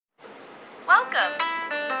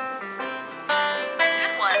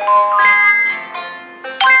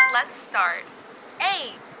Let's start.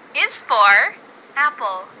 A is for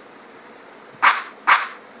apple.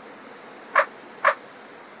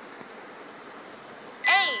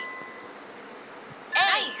 A.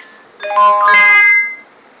 Nice.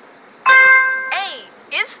 A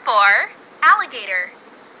is for alligator.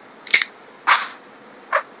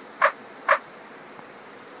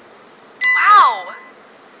 Wow!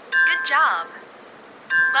 Good job.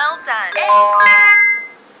 Well done.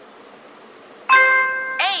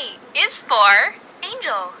 A is for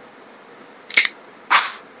angel.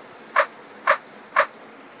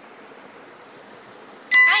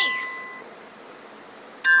 Nice.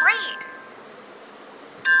 Great.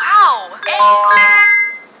 Wow.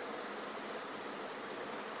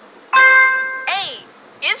 A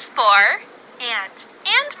is for ant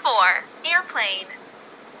and for airplane.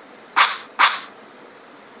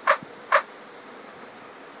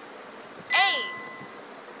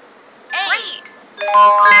 Great.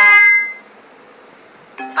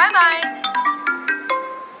 Bye-bye.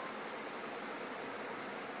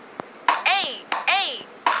 A.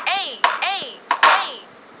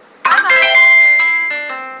 Bye-bye.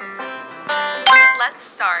 Let's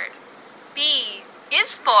start. B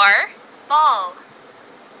is for ball.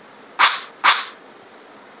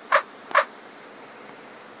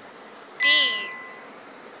 B.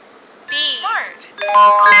 Smart.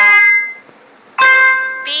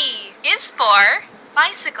 B is for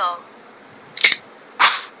bicycle.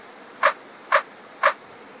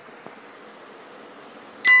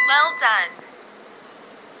 Well done.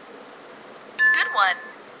 Good one.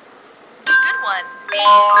 Good one.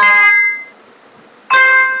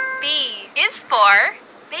 B is for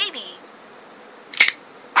baby.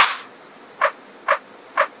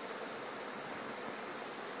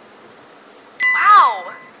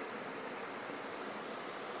 Wow.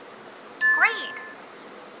 Great.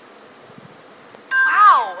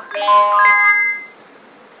 Wow.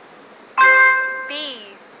 B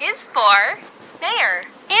is for bear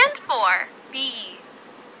and for bee.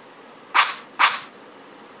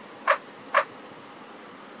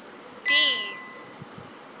 B.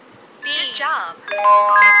 Good job.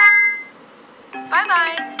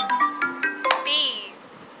 Bye-bye. B.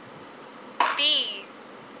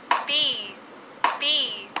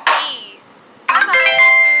 Bye-bye.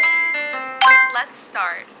 Let's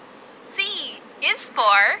start. C is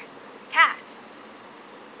for cat.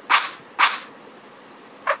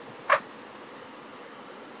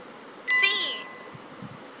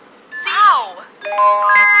 Wow.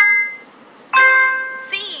 C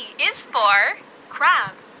is for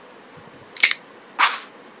crab.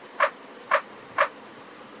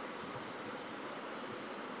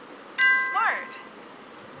 Smart.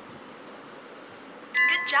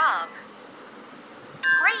 Good job.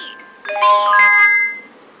 Great.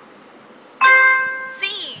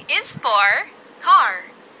 C is for car.